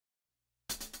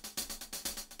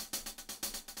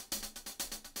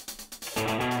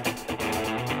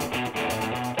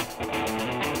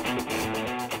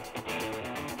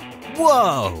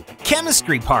Whoa!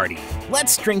 Chemistry party!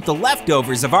 Let's drink the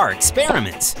leftovers of our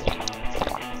experiments.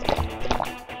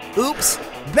 Oops,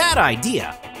 bad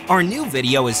idea. Our new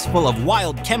video is full of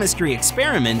wild chemistry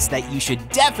experiments that you should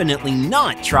definitely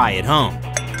not try at home.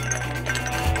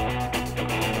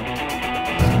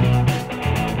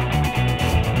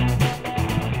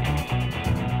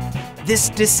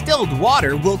 This distilled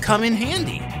water will come in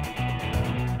handy.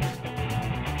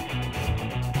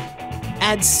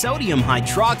 Add sodium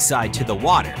hydroxide to the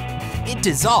water. It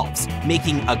dissolves,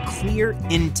 making a clear,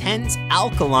 intense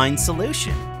alkaline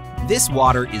solution. This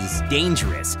water is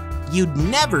dangerous. You'd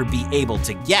never be able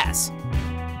to guess.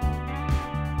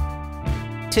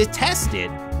 To test it,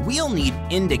 we'll need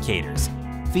indicators: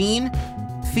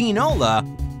 phenola,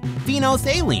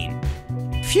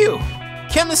 phenolphthalein. Phew,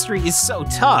 chemistry is so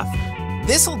tough.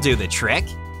 This'll do the trick.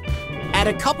 Add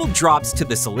a couple drops to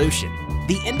the solution.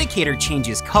 The indicator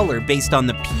changes color based on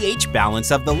the pH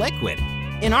balance of the liquid.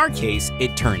 In our case,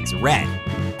 it turns red.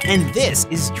 And this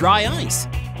is dry ice.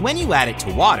 When you add it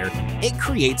to water, it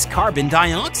creates carbon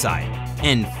dioxide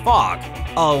and fog,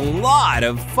 a lot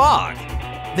of fog.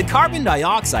 The carbon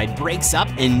dioxide breaks up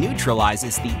and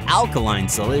neutralizes the alkaline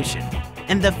solution,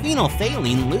 and the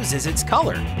phenolphthalein loses its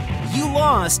color. You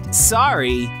lost,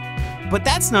 sorry. But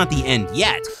that's not the end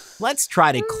yet. Let's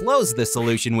try to close the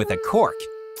solution with a cork.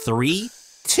 3,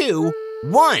 2,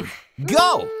 1,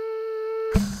 go!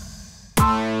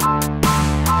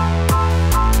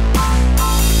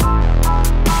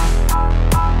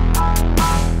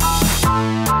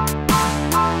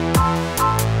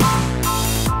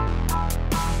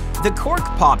 The cork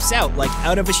pops out like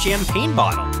out of a champagne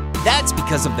bottle. That's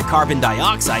because of the carbon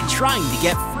dioxide trying to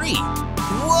get free.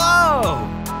 Whoa!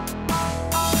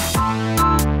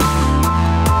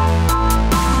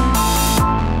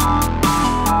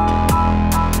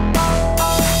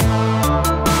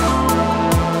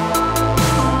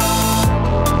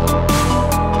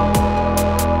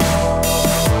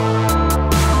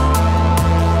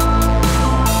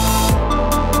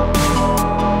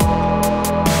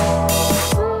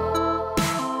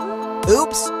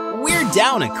 Oops, we're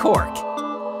down a cork.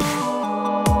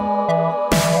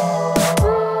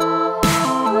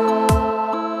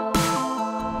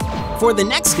 For the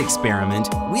next experiment,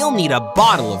 we'll need a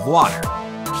bottle of water.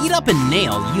 Heat up a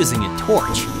nail using a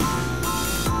torch.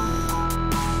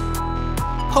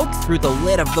 Poke through the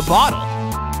lid of the bottle.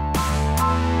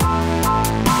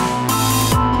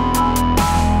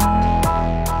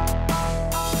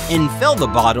 And fill the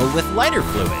bottle with lighter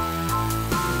fluid.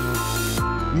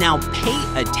 Now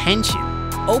pay attention.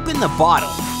 Open the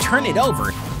bottle, turn it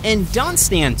over, and don't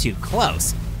stand too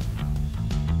close.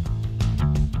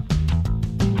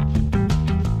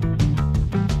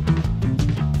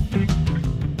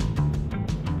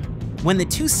 When the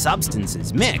two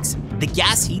substances mix, the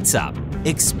gas heats up,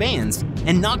 expands,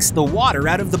 and knocks the water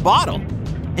out of the bottle.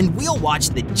 And we'll watch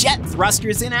the jet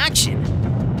thrusters in action.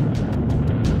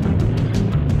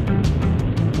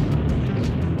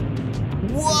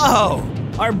 Whoa!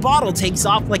 Our bottle takes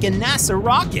off like a NASA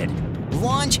rocket.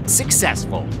 Launch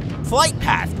successful. Flight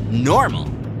path normal.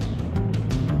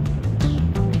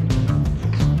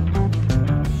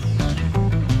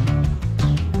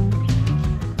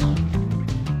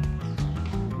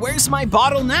 Where's my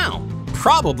bottle now?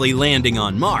 Probably landing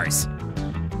on Mars.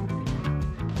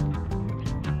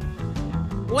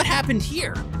 What happened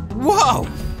here? Whoa!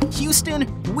 Houston,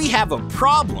 we have a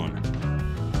problem.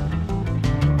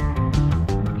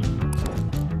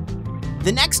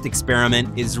 The next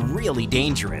experiment is really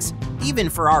dangerous, even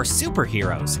for our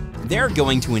superheroes. They're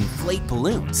going to inflate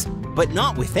balloons, but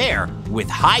not with air, with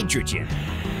hydrogen.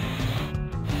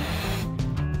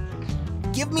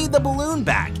 Give me the balloon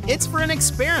back. It's for an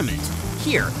experiment.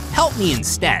 Here, help me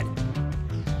instead.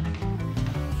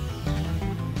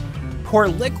 Pour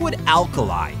liquid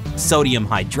alkali, sodium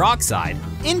hydroxide,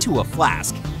 into a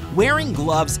flask. Wearing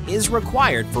gloves is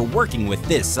required for working with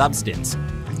this substance.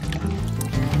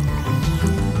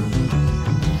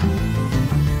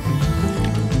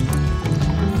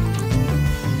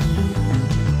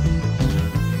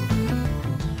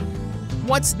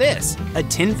 What's this? A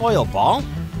tinfoil ball?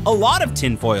 A lot of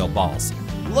tinfoil balls.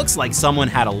 Looks like someone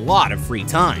had a lot of free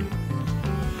time.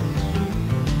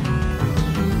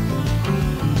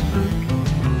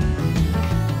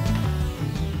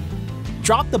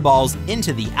 Drop the balls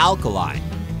into the alkali.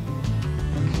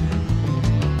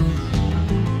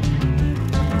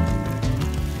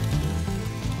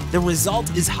 The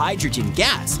result is hydrogen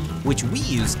gas, which we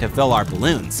use to fill our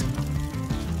balloons.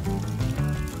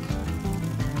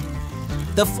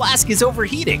 The flask is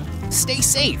overheating. Stay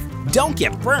safe. Don't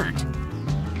get burnt.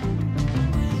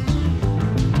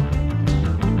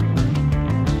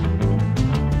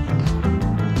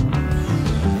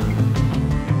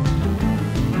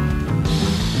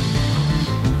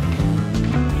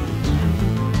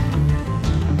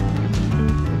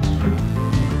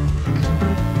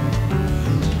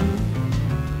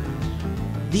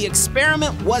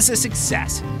 experiment was a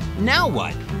success. Now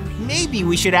what? Maybe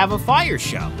we should have a fire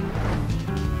show.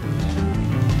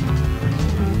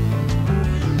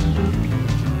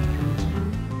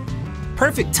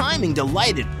 Perfect timing to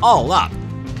light it all up.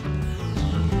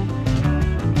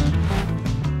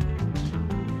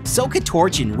 Soak a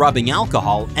torch in rubbing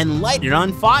alcohol and light it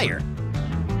on fire.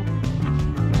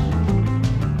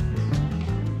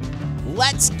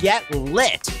 Let's get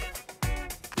lit!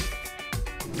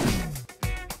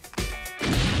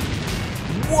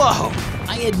 Whoa!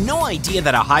 I had no idea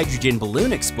that a hydrogen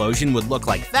balloon explosion would look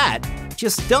like that.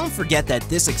 Just don't forget that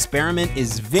this experiment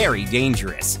is very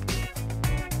dangerous.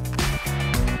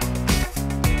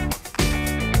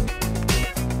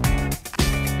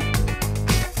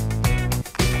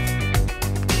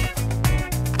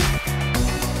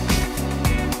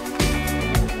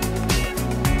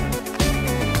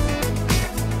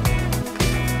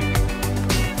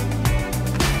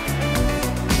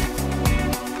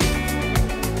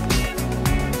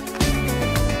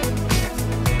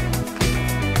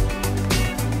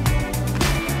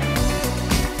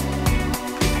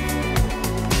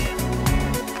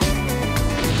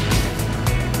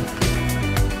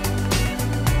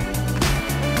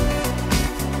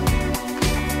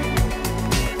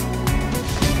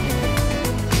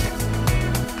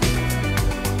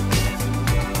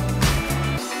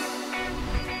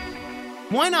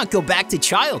 Why not go back to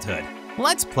childhood?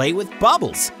 Let's play with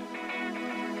bubbles.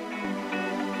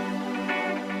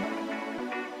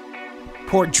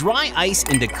 Pour dry ice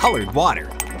into colored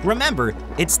water. Remember,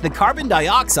 it's the carbon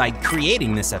dioxide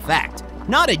creating this effect,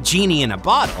 not a genie in a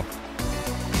bottle.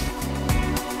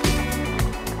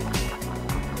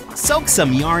 Soak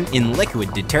some yarn in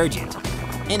liquid detergent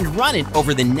and run it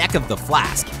over the neck of the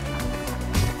flask.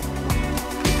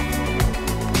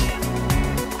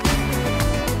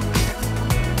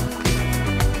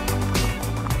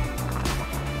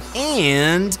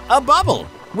 And a bubble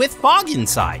with fog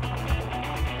inside.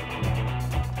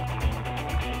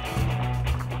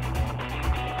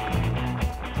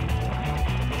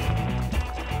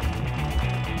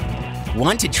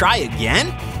 Want to try again?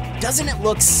 Doesn't it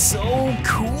look so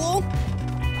cool?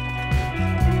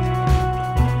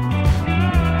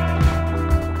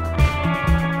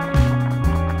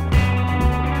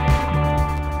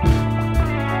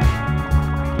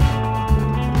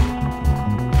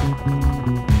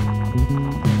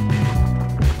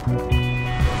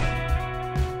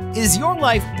 Is your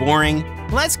life boring?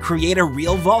 Let's create a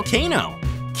real volcano.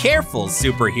 Careful,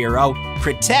 superhero,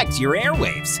 protect your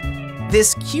airwaves.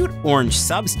 This cute orange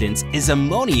substance is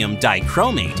ammonium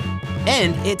dichromate,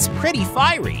 and it's pretty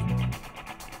fiery.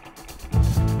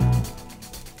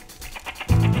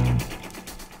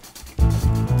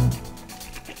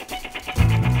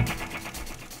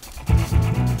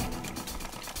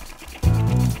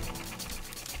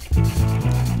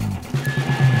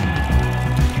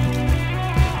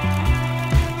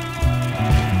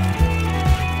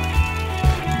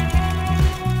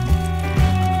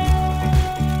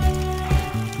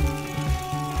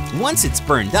 Once it's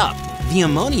burned up, the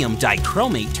ammonium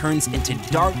dichromate turns into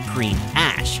dark green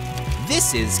ash.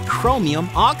 This is chromium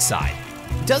oxide.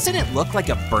 Doesn't it look like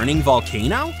a burning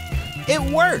volcano? It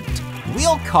worked!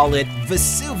 We'll call it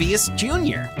Vesuvius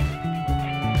Jr.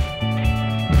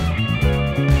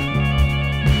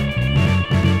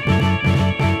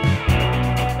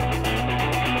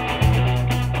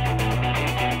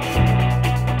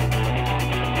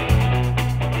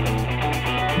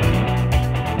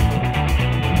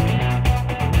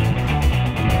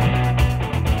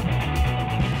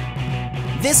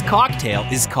 This cocktail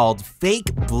is called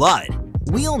fake blood.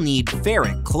 We'll need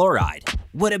ferric chloride.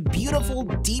 What a beautiful,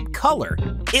 deep color.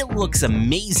 It looks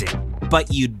amazing,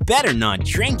 but you'd better not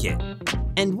drink it.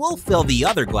 And we'll fill the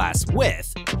other glass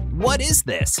with… What is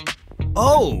this?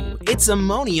 Oh, it's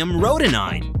ammonium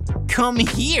rhodonide. Come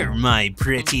here, my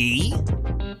pretty.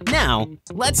 Now,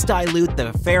 let's dilute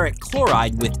the ferric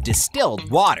chloride with distilled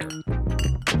water.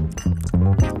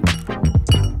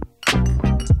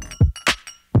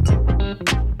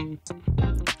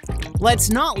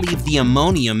 Let's not leave the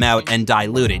ammonium out and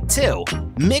dilute it too.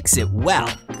 Mix it well.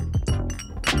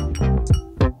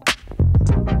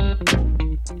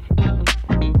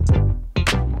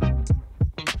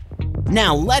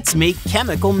 Now let's make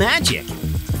chemical magic.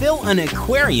 Fill an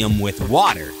aquarium with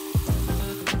water.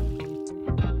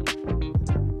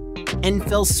 And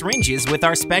fill syringes with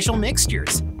our special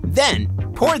mixtures. Then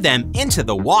pour them into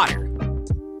the water.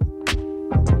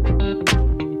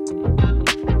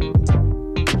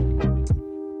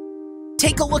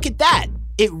 Take a look at that!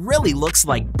 It really looks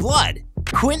like blood.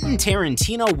 Quentin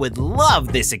Tarantino would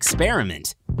love this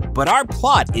experiment. But our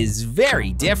plot is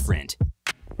very different.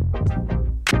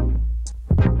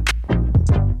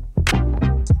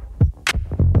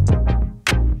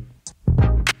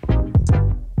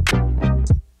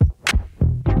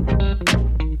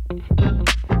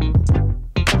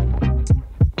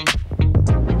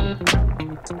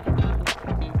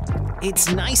 It's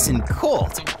nice and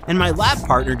cold, and my lab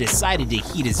partner decided to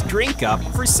heat his drink up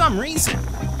for some reason.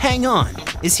 Hang on,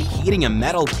 is he heating a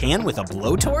metal can with a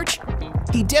blowtorch?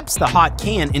 He dips the hot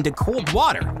can into cold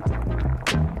water.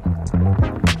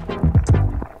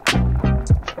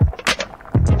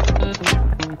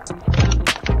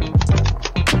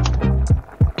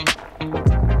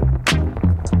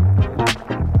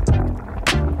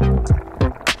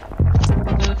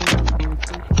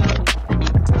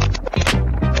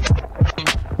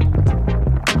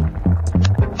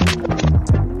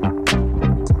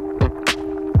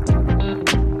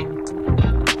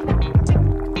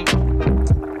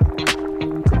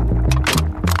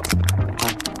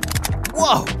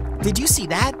 Whoa! Did you see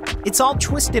that? It's all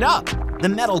twisted up. The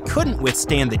metal couldn't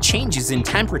withstand the changes in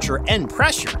temperature and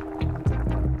pressure.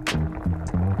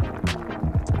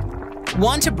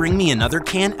 Want to bring me another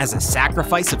can as a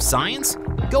sacrifice of science?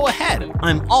 Go ahead,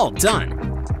 I'm all done.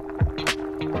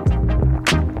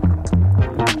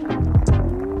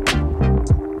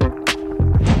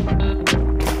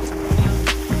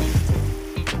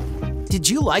 Did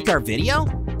you like our video?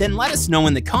 Then let us know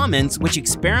in the comments which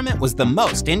experiment was the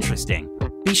most interesting.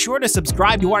 Be sure to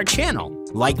subscribe to our channel,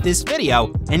 like this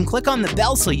video, and click on the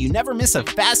bell so you never miss a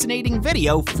fascinating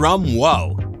video from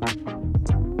WOA.